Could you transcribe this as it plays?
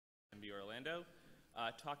Orlando,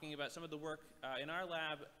 talking about some of the work in our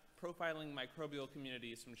lab profiling microbial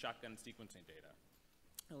communities from shotgun sequencing data.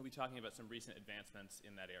 And we'll be talking about some recent advancements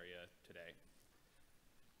in that area today.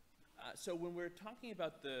 So when we're talking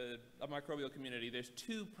about a microbial community, there's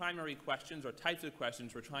two primary questions or types of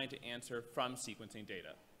questions we're trying to answer from sequencing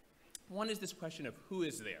data. One is this question of who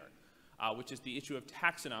is there, which is the issue of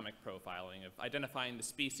taxonomic profiling, of identifying the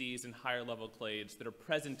species and higher level clades that are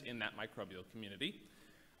present in that microbial community.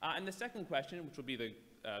 And the second question, which will be the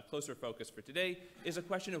closer focus for today, is a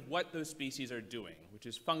question of what those species are doing, which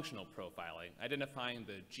is functional profiling, identifying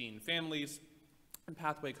the gene families and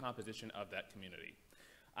pathway composition of that community.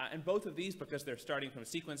 And both of these, because they're starting from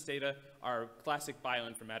sequence data, are classic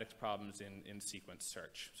bioinformatics problems in sequence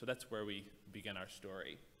search. So that's where we begin our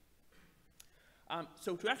story.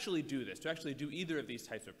 So to actually do this, to actually do either of these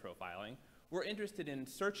types of profiling, we're interested in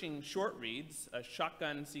searching short reads, a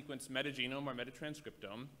shotgun sequence metagenome or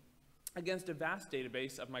metatranscriptome, against a vast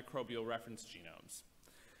database of microbial reference genomes.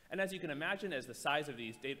 And as you can imagine, as the size of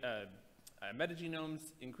these metagenomes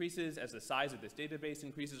increases, as the size of this database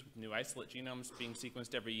increases with new isolate genomes being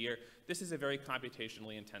sequenced every year, this is a very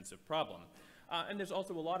computationally intensive problem. And there's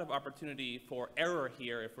also a lot of opportunity for error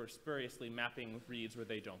here if we're spuriously mapping reads where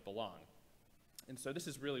they don't belong. And so this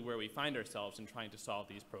is really where we find ourselves in trying to solve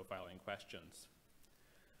these profiling questions.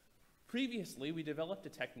 Previously, we developed a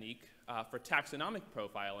technique for taxonomic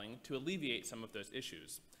profiling to alleviate some of those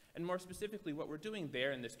issues. And more specifically, what we're doing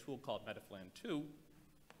there in this tool called MetaFlan2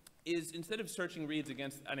 is, instead of searching reads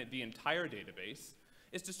against the entire database,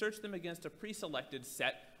 is to search them against a pre-selected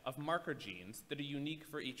set of marker genes that are unique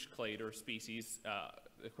for each clade or species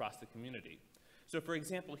across the community. So for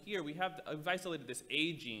example, here we've isolated this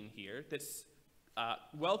A gene here that's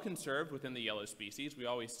well conserved within the yellow species. We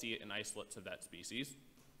always see it in isolates of that species,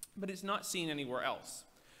 but it's not seen anywhere else.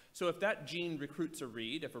 So if that gene recruits a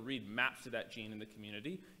read, if a read maps to that gene in the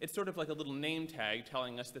community, it's sort of like a little name tag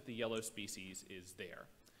telling us that the yellow species is there.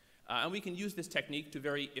 And we can use this technique to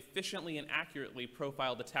very efficiently and accurately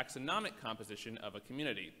profile the taxonomic composition of a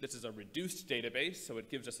community. This is a reduced database, so it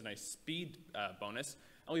gives us a nice speed bonus.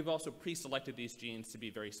 And we've also pre-selected these genes to be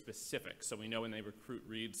very specific, so we know when they recruit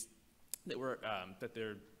reads that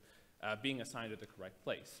they're being assigned at the correct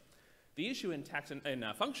place. The issue in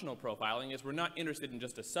functional profiling is we're not interested in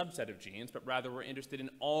just a subset of genes, but rather we're interested in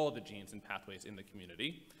all the genes and pathways in the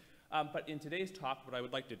community. But in today's talk, what I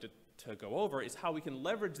would like to go over is how we can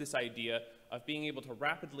leverage this idea of being able to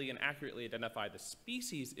rapidly and accurately identify the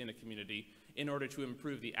species in a community in order to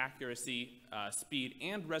improve the accuracy, speed,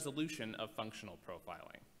 and resolution of functional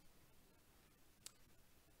profiling.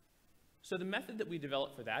 So the method that we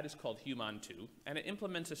developed for that is called HUMAN2, and it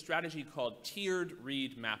implements a strategy called tiered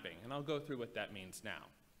read mapping, and I'll go through what that means now.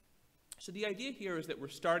 So the idea here is that we're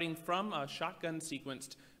starting from a shotgun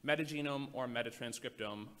sequenced metagenome or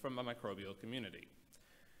metatranscriptome from a microbial community.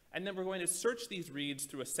 And then we're going to search these reads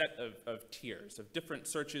through a set of tiers, of different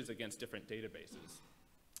searches against different databases.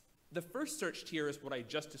 The first search tier is what I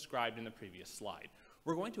just described in the previous slide.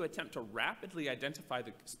 We're going to attempt to rapidly identify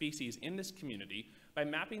the species in this community by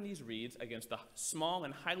mapping these reads against a small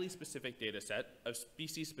and highly specific data set of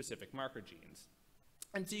species-specific marker genes.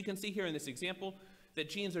 And so you can see here in this example that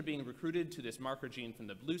genes are being recruited to this marker gene from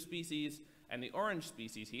the blue species and the orange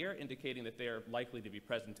species here, indicating that they are likely to be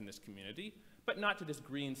present in this community, but not to this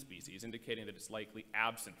green species, indicating that it's likely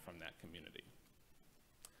absent from that community.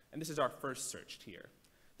 And this is our first search tier.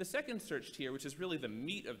 The second search tier, which is really the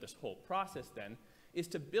meat of this whole process then, is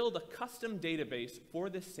to build a custom database for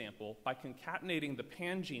this sample by concatenating the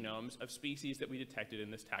pangenomes of species that we detected in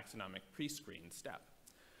this taxonomic pre-screen step.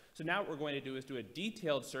 So now what we're going to do is do a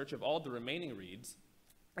detailed search of all the remaining reads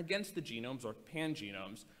against the genomes or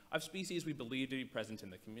pangenomes of species we believe to be present in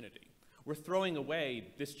the community. We're throwing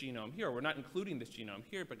away this genome here. We're not including this genome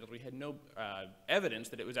here because we had no evidence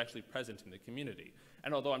that it was actually present in the community.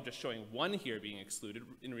 And although I'm just showing one here being excluded,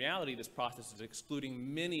 in reality this process is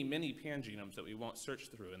excluding many, many pangenomes that we won't search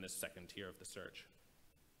through in this second tier of the search.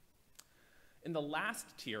 In the last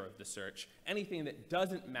tier of the search, anything that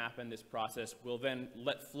doesn't map in this process will then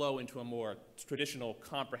let flow into a more traditional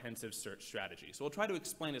comprehensive search strategy. So we'll try to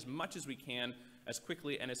explain as much as we can, as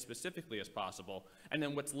quickly and as specifically as possible, and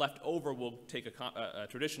then what's left over we'll take a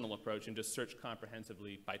traditional approach and just search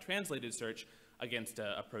comprehensively by translated search against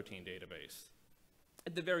a protein database.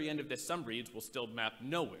 At the very end of this, some reads will still map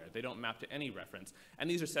nowhere. They don't map to any reference, and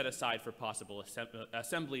these are set aside for possible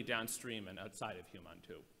assembly downstream and outside of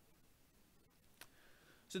HUMAN2.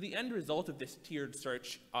 So the end result of this tiered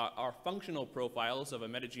search are functional profiles of a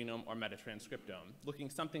metagenome or metatranscriptome, looking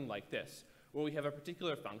something like this, where we have a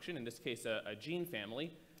particular function, in this case a gene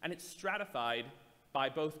family, and it's stratified by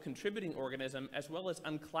both contributing organism as well as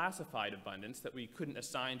unclassified abundance that we couldn't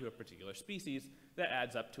assign to a particular species that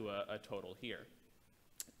adds up to a total here.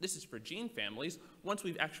 This is for gene families. Once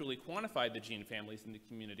we've actually quantified the gene families in the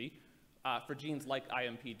community, for genes like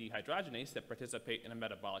IMP dehydrogenase that participate in a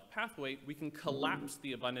metabolic pathway, we can collapse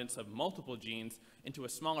the abundance of multiple genes into a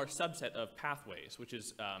smaller subset of pathways, which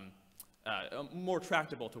is more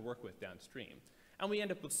tractable to work with downstream. And we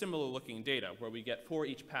end up with similar looking data where we get for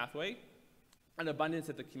each pathway an abundance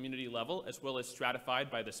at the community level as well as stratified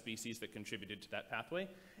by the species that contributed to that pathway,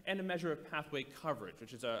 and a measure of pathway coverage,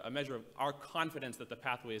 which is a measure of our confidence that the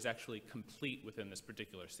pathway is actually complete within this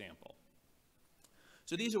particular sample.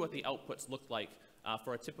 So these are what the outputs look like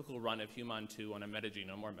for a typical run of HUMON2 on a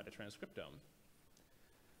metagenome or metatranscriptome.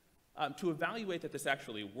 To evaluate that this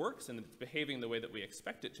actually works and it's behaving the way that we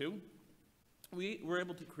expect it to, we were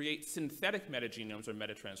able to create synthetic metagenomes or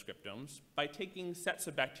metatranscriptomes by taking sets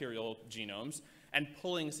of bacterial genomes and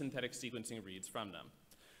pulling synthetic sequencing reads from them.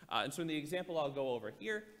 And so in the example I'll go over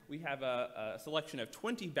here, we have a selection of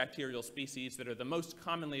 20 bacterial species that are the most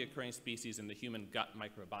commonly occurring species in the human gut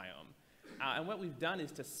microbiome. And what we've done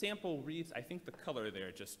is to sample reads. I think the color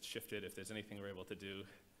there just shifted, if there's anything we're able to do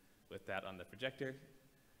with that on the projector.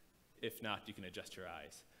 If not, you can adjust your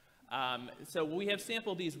eyes. So we have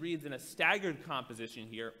sampled these reads in a staggered composition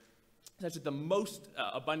here, such that the most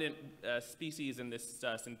abundant species in this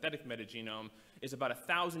synthetic metagenome is about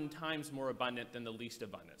 1,000 times more abundant than the least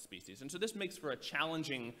abundant species. And so this makes for a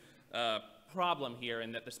challenging problem here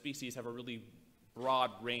in that the species have a really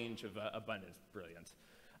broad range of abundance brilliance.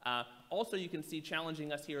 Also, you can see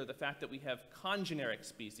challenging us here the fact that we have congeneric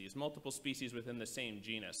species, multiple species within the same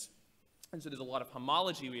genus. And so there's a lot of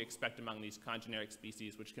homology we expect among these congeneric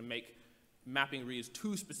species, which can make mapping reads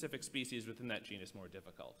to specific species within that genus more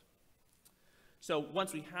difficult. So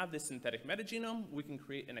once we have this synthetic metagenome, we can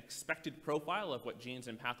create an expected profile of what genes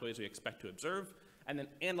and pathways we expect to observe, and then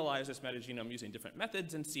analyze this metagenome using different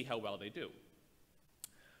methods and see how well they do.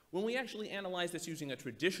 When we actually analyze this using a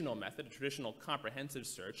traditional method, a traditional comprehensive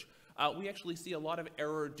search, we actually see a lot of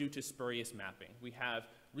error due to spurious mapping. We have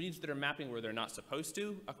reads that are mapping where they're not supposed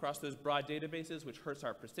to across those broad databases, which hurts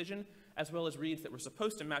our precision, as well as reads that were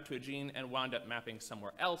supposed to map to a gene and wound up mapping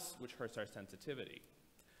somewhere else, which hurts our sensitivity.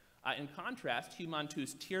 In contrast,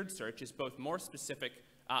 HUMON2's tiered search is both more specific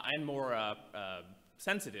and more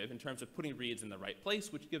sensitive in terms of putting reads in the right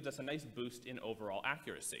place, which gives us a nice boost in overall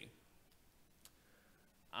accuracy.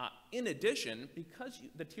 In addition, because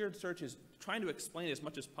the tiered search is trying to explain as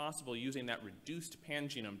much as possible using that reduced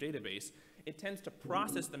pangenome database, it tends to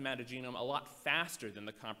process the metagenome a lot faster than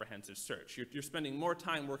the comprehensive search. You're spending more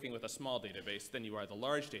time working with a small database than you are the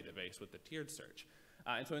large database with the tiered search.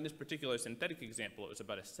 And so in this particular synthetic example, it was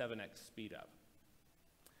about a 7x speed up.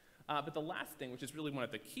 But the last thing, which is really one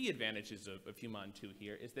of the key advantages of HUMON2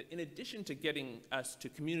 here, is that in addition to getting us to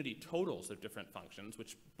community totals of different functions,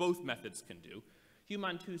 which both methods can do,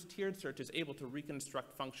 HUMON2's tiered search is able to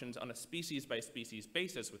reconstruct functions on a species-by-species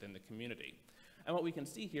basis within the community. And what we can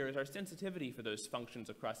see here is our sensitivity for those functions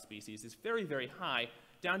across species is very, very high,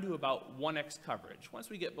 down to about 1x coverage. Once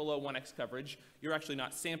we get below 1x coverage, you're actually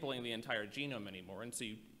not sampling the entire genome anymore. And so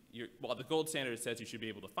while the gold standard says you should be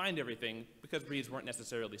able to find everything, because reads weren't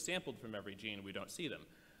necessarily sampled from every gene, we don't see them.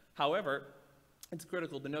 However, it's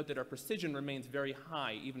critical to note that our precision remains very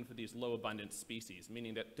high even for these low abundance species,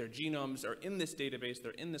 meaning that their genomes are in this database,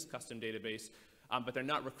 they're in this custom database, but they're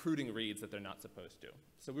not recruiting reads that they're not supposed to.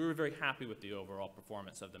 So we were very happy with the overall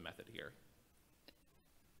performance of the method here.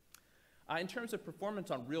 In terms of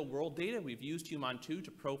performance on real-world data, we've used HUMON2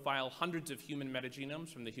 to profile hundreds of human metagenomes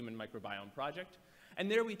from the Human Microbiome Project.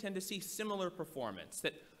 And there we tend to see similar performance,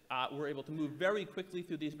 that we're able to move very quickly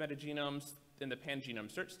through these metagenomes in the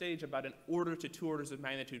pangenome search stage, about an order to 2 orders of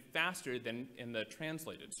magnitude faster than in the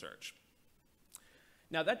translated search.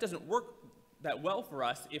 Now that doesn't work that well for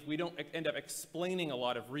us if we don't end up explaining a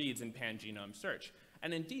lot of reads in pangenome search.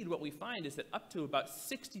 And indeed, what we find is that up to about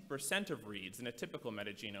 60% of reads in a typical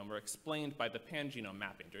metagenome are explained by the pangenome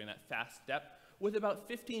mapping during that fast step, with about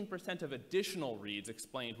 15% of additional reads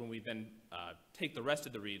explained when we then take the rest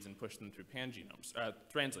of the reads and push them through pangenomes,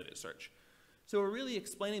 translated search. So we're really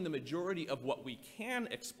explaining the majority of what we can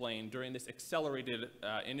explain during this accelerated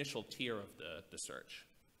initial tier of the search.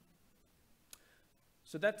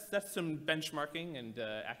 So that's some benchmarking and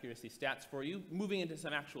accuracy stats for you. Moving into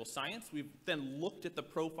some actual science, we've then looked at the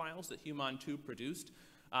profiles that HUMON2 produced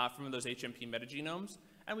from those HMP metagenomes,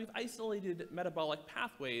 and we've isolated metabolic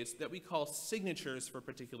pathways that we call signatures for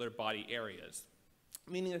particular body areas,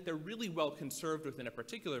 meaning that they're really well conserved within a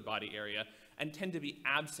particular body area and tend to be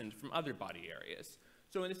absent from other body areas.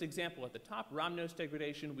 So in this example at the top, rhamnose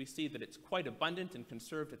degradation, we see that it's quite abundant and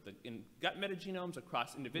conserved in gut metagenomes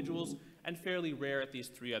across individuals and fairly rare at these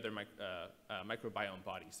 3 other microbiome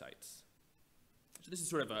body sites. So this is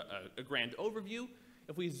sort of a grand overview.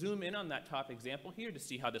 If we zoom in on that top example here to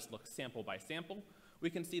see how this looks sample by sample, we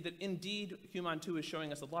can see that indeed HUMAN2 is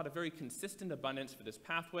showing us a lot of very consistent abundance for this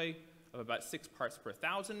pathway of about 6 parts per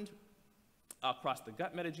thousand across the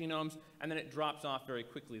gut metagenomes, and then it drops off very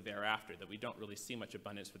quickly thereafter, that we don't really see much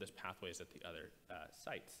abundance for this pathways at the other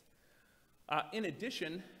sites. In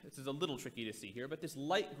addition, this is a little tricky to see here, but this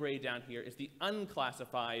light gray down here is the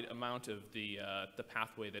unclassified amount of the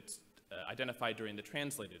pathway that's identified during the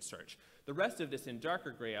translated search. The rest of this in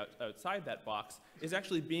darker gray outside that box is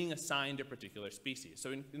actually being assigned a particular species.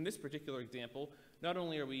 So in this particular example, not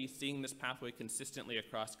only are we seeing this pathway consistently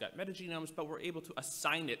across gut metagenomes, but we're able to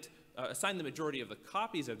assign the majority of the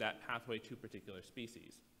copies of that pathway to particular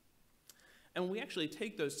species. And when we actually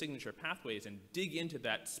take those signature pathways and dig into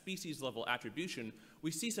that species level attribution,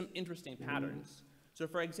 we see some interesting patterns. So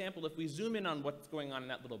for example, if we zoom in on what's going on in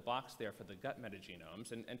that little box there for the gut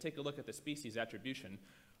metagenomes and take a look at the species attribution,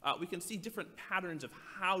 we can see different patterns of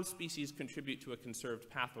how species contribute to a conserved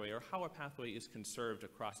pathway or how a pathway is conserved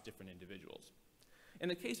across different individuals. In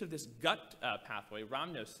the case of this gut pathway,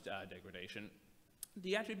 rhamnose degradation,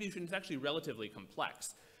 the attribution is actually relatively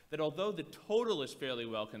complex. That although the total is fairly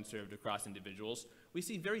well conserved across individuals, we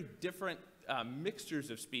see very different mixtures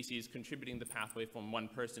of species contributing the pathway from one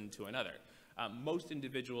person to another. Most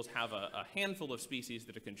individuals have a handful of species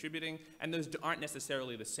that are contributing, and those aren't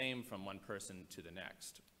necessarily the same from one person to the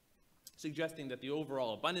next, suggesting that the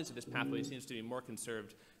overall abundance of this pathway seems to be more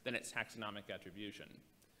conserved than its taxonomic attribution.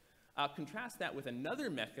 Contrast that with another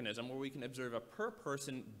mechanism where we can observe a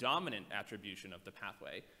per-person dominant attribution of the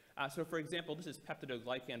pathway. So for example, this is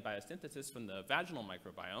peptidoglycan biosynthesis from the vaginal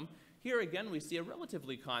microbiome. Here again, we see a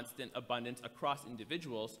relatively constant abundance across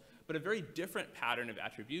individuals, but a very different pattern of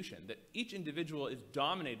attribution, that each individual is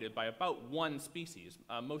dominated by about one species,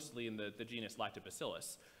 mostly in the genus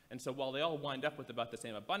Lactobacillus. And so while they all wind up with about the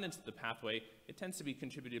same abundance of the pathway, it tends to be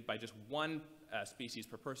contributed by just one species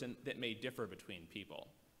per person that may differ between people.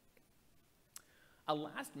 A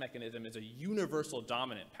last mechanism is a universal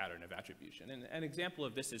dominant pattern of attribution. And an example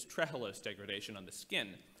of this is trehalose degradation on the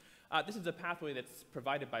skin. This is a pathway that's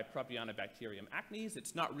provided by Propionibacterium acnes.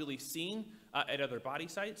 It's not really seen at other body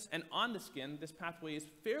sites. And on the skin, this pathway is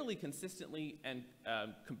fairly consistently and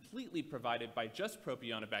completely provided by just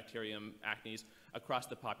Propionibacterium acnes across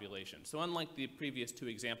the population. So unlike the previous 2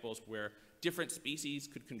 examples where different species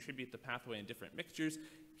could contribute the pathway in different mixtures,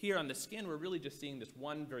 here on the skin, we're really just seeing this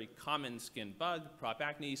one very common skin bug, Prop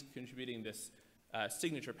acnes, contributing this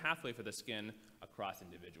signature pathway for the skin across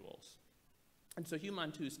individuals. And so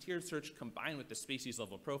HUMAN2's tiered search combined with the species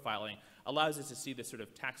level profiling allows us to see this sort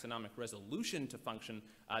of taxonomic resolution to function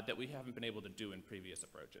that we haven't been able to do in previous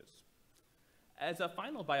approaches. As a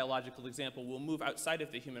final biological example, we'll move outside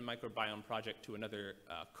of the Human Microbiome Project to another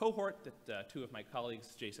cohort that 2 of my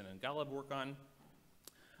colleagues, Jason and Galeb, work on.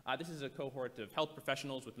 This is a cohort of health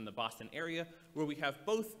professionals within the Boston area where we have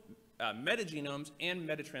both metagenomes and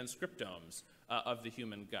metatranscriptomes of the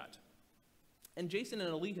human gut. And Jason and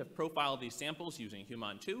Ali have profiled these samples using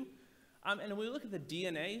HUMAN2. And when we look at the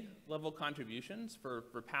DNA level contributions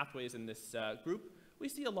for pathways in this group, we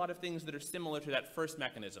see a lot of things that are similar to that first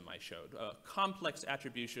mechanism I showed, a complex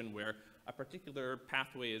attribution where a particular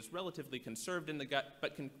pathway is relatively conserved in the gut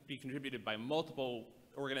but can be contributed by multiple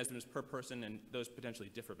organisms per person, and those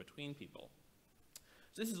potentially differ between people.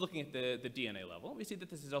 So this is looking at the DNA level. We see that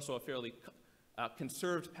this is also a fairly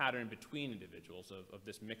conserved pattern between individuals of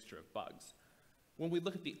this mixture of bugs. When we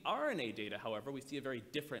look at the RNA data, however, we see a very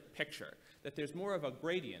different picture, that there's more of a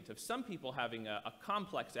gradient of some people having a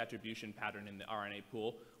complex attribution pattern in the RNA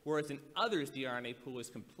pool, whereas in others, the RNA pool is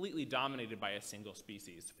completely dominated by a single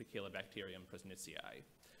species, Faecalibacterium prausnitzii.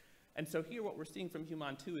 And so here what we're seeing from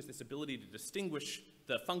HUMAN2 is this ability to distinguish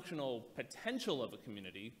the functional potential of a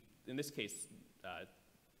community, in this case,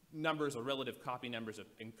 numbers or relative copy numbers of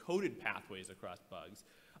encoded pathways across bugs,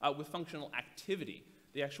 with functional activity,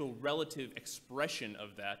 the actual relative expression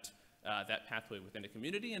of that pathway within a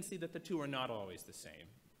community, and see that the 2 are not always the same.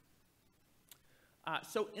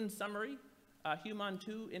 So in summary,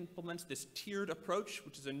 HUMAN2 implements this tiered approach,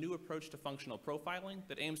 which is a new approach to functional profiling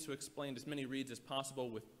that aims to explain as many reads as possible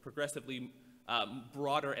with progressively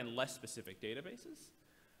broader and less specific databases.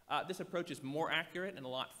 This approach is more accurate and a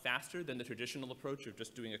lot faster than the traditional approach of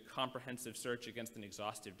just doing a comprehensive search against an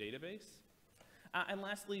exhaustive database. And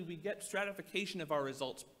lastly, we get stratification of our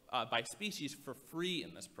results by species for free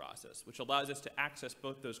in this process, which allows us to access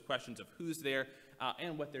both those questions of who's there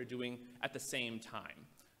and what they're doing at the same time,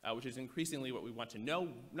 which is increasingly what we want to know,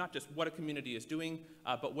 not just what a community is doing,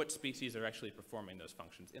 but what species are actually performing those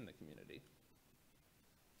functions in the community.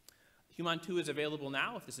 Human2 is available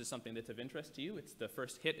now if this is something that's of interest to you. It's the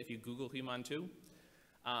first hit if you Google Human2.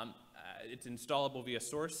 It's installable via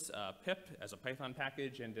source pip as a Python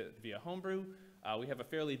package and via Homebrew. We have a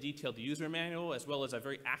fairly detailed user manual as well as a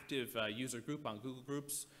very active user group on Google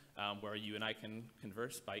Groups where you and I can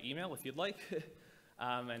converse by email if you'd like.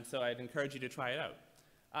 And so I'd encourage you to try it out.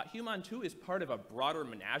 Human2 is part of a broader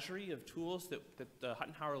menagerie of tools that the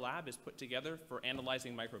Huttenhauer Lab has put together for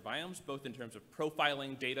analyzing microbiomes, both in terms of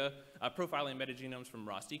profiling data, profiling metagenomes from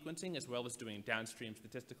raw sequencing, as well as doing downstream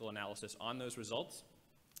statistical analysis on those results.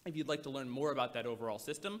 If you'd like to learn more about that overall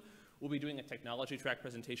system, we'll be doing a technology track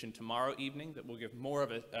presentation tomorrow evening that will give more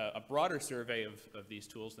of a broader survey of these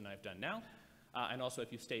tools than I've done now. And also,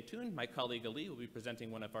 if you stay tuned, my colleague Ali will be presenting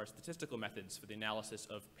one of our statistical methods for the analysis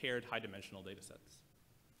of paired high-dimensional data sets.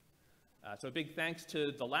 So a big thanks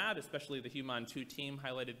to the lab, especially the Human2 team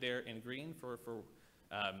highlighted there in green for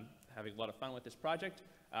having a lot of fun with this project,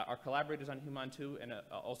 our collaborators on Human2, and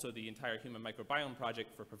also the entire Human Microbiome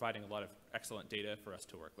Project for providing a lot of excellent data for us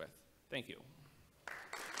to work with. Thank you.